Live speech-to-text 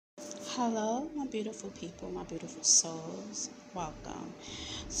Hello, my beautiful people, my beautiful souls. Welcome.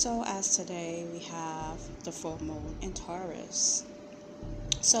 So, as today we have the full moon in Taurus.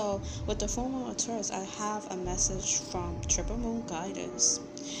 So, with the full moon in Taurus, I have a message from Triple Moon Guidance.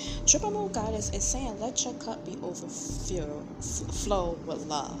 Triple Moon Guidance is saying, let your cup be overflow with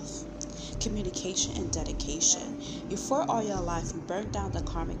love, communication, and dedication. You fought all your life, you burned down the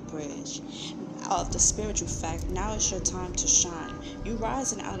karmic bridge of the spiritual fact. Now is your time to shine. You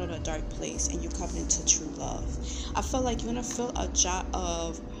rising out of a dark place and you coming into true love. I feel like you're gonna feel a jot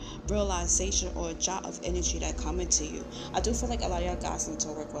of realization or a jot of energy that come into you. I do feel like a lot of y'all guys need to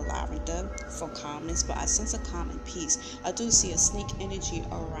work with lavender for calmness, but I sense a calm and peace. I do see a snake energy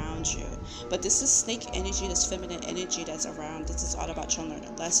around you, but this is snake energy, this feminine energy that's around. This is all about you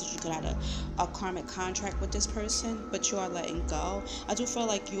learning lessons. You could have a karmic contract with this person, but you are letting go. I do feel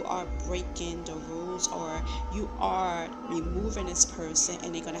like you are breaking the rules, or you are removing this person,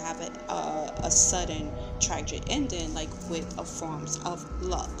 and they're gonna have a sudden tragic ending, like with a forms of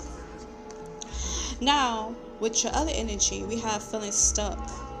luck. Now, with your other energy, we have feeling stuck.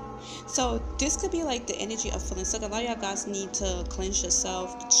 So this could be like the energy of feeling stuck. A lot of y'all guys need to cleanse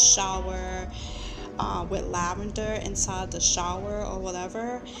yourself, shower with lavender inside the shower or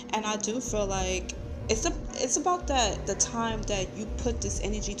whatever. And I do feel like it's about that the time that you put this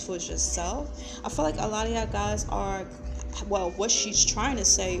energy towards yourself. I feel like a lot of y'all guys are, well, what she's trying to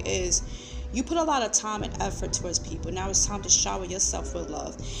say is, you put a lot of time and effort towards people. Now it's time to shower yourself with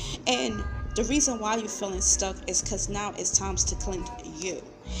love. And the reason why you're feeling stuck is because now it's time to cleanse you.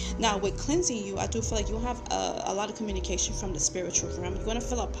 Now, with cleansing you, I do feel like you'll have a lot of communication from the spiritual realm. You're going to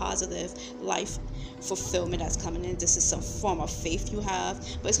feel a positive life fulfillment that's coming in. This is some form of faith you have,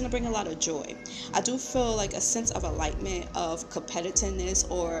 but it's going to bring a lot of joy. I do feel like a sense of enlightenment, of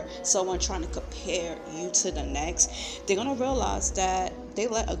competitiveness, or someone trying to compare you to the next. They're going to realize that they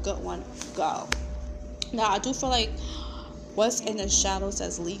let a good one go. Now, I do feel like what's in the shadows,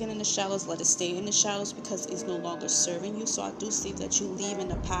 that's leaving in the shadows, let it stay in the shadows, because it's no longer serving you. So I do see that you leave in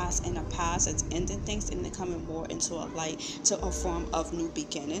the past, and the past is ending things, and they're coming more into a light, to a form of new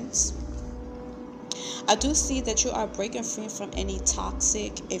beginnings. I do see that you are breaking free from any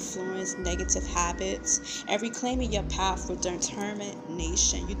toxic influence, negative habits, and reclaiming your path with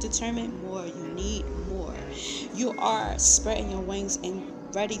determination. You determine more, you need more. You are spreading your wings and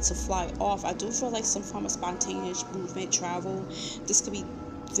ready to fly off. I do feel like some form of spontaneous movement, travel. This could be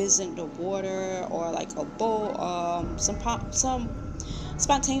visiting the water, or like a boat, some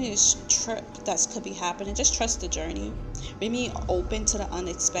spontaneous trip that could be happening. Just trust the journey. Remain open to the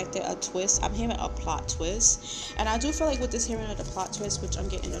unexpected, a twist. I'm hearing a plot twist, and I do feel like with this hearing of the plot twist, which I'm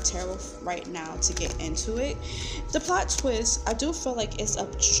getting a tarot right now to get into it, the plot twist, I do feel like it's a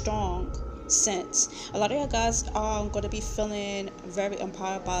strong sense. A lot of you guys are going to be feeling very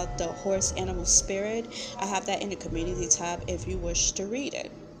empowered by the horse animal spirit. I have that in the community tab if you wish to read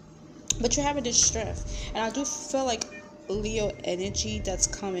it. But you're having this strength, and I do feel like Leo energy that's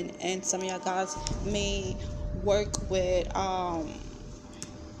coming in. Some of y'all guys may work with I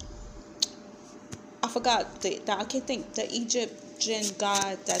forgot I can't think, the Egyptian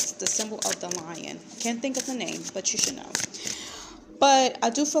god that's the symbol of the lion. Can't think of the name, but you should know. But I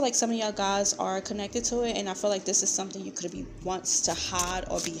do feel like some of y'all guys are connected to it, and I feel like this is something you could be wants to hide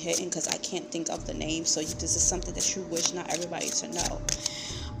or be hidden, because I can't think of the name. So this is something that you wish not everybody to know.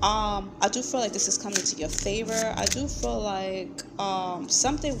 I do feel like this is coming to your favor. I do feel like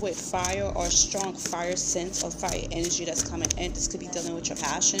something with fire, or strong fire sense, or fire energy that's coming in. This could be dealing with your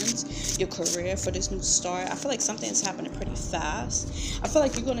passions, your career for this new start. I feel like something is happening pretty fast. I feel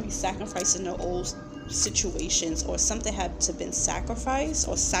like you're going to be sacrificing the old situations, or something had to been sacrificed,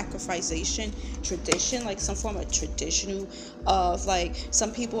 or sacrificization tradition, like some form of traditional of, like,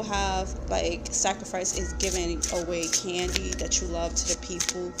 some people have, like, sacrifice is giving away candy that you love to the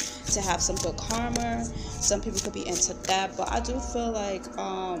people to have some good karma. Some people could be into that, but I do feel like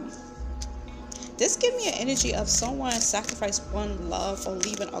this gives me an energy of someone sacrifice one love or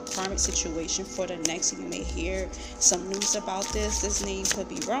leaving a karmic situation for the next. You may hear some news about this. This name could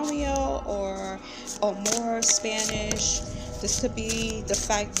be Romeo, or more Spanish. This could be the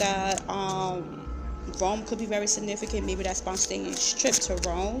fact that Rome could be very significant. Maybe that spontaneous trip to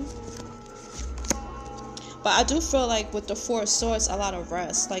Rome. But I do feel like with the Four of Swords, a lot of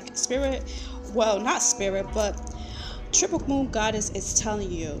rest. Like spirit, well, not spirit, but Triple Moon Goddess is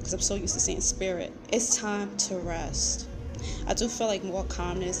telling you, because I'm so used to saying spirit, it's time to rest. I do feel like more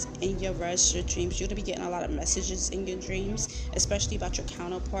calmness in your rest, your dreams. You're going to be getting a lot of messages in your dreams, especially about your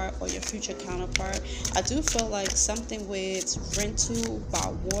counterpart or your future counterpart. I do feel like something with rental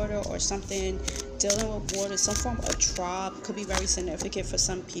by water, or something dealing with water, some form of tribe could be very significant for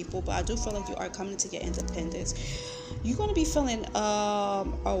some people, but I do feel like you are coming to your independence. You're going to be feeling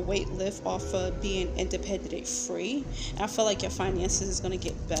a weight lift off of being independent free. And I feel like your finances is going to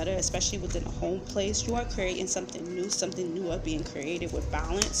get better, especially within a home place. You are creating something new are being created with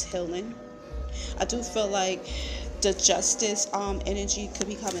balance, healing. I do feel like the justice energy could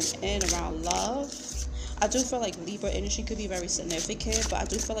be coming in around love. I do feel like Libra energy could be very significant, but I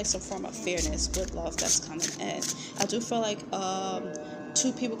do feel like some form of fairness with love that's coming in. I do feel like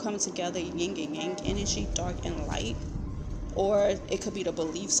two people coming together, yin and yang energy, dark and light, or it could be the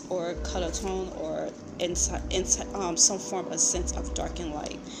beliefs or color tone or some form of sense of dark and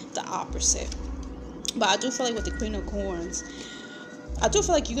light, the opposite. But I do feel like with the Queen of Coins, I do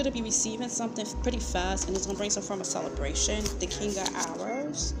feel like you're going to be receiving something pretty fast, and it's going to bring some form of celebration. The King of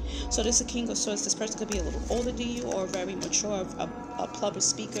Arrows. So this is a King of Swords. This person could be a little older than you or very mature, a public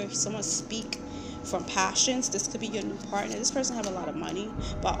speaker. Someone speak from passions. This could be your new partner. This person have a lot of money,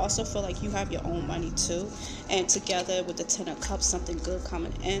 but I also feel like you have your own money too. And together with the Ten of Cups, something good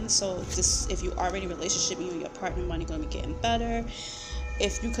coming in. So this, if you already in a relationship, you and your partner money going to be getting better.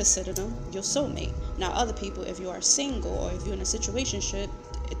 If you consider them your soulmate. Now, other people, if you are single or if you're in a situationship,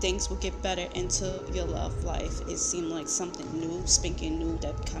 things will get better into your love life. It seemed like something new, spanking new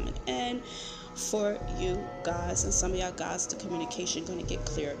that coming in for you guys. And some of y'all guys, the communication going to get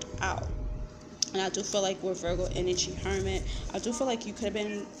cleared out. And I do feel like with Virgo energy, Hermit, I do feel like you could have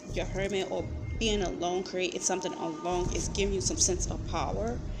been your hermit or being alone, creating something alone is giving you some sense of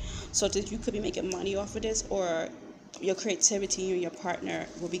power. So that you could be making money off of this, or your creativity, you and your partner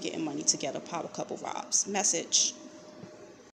will be getting money together. Power couple vibes. Message.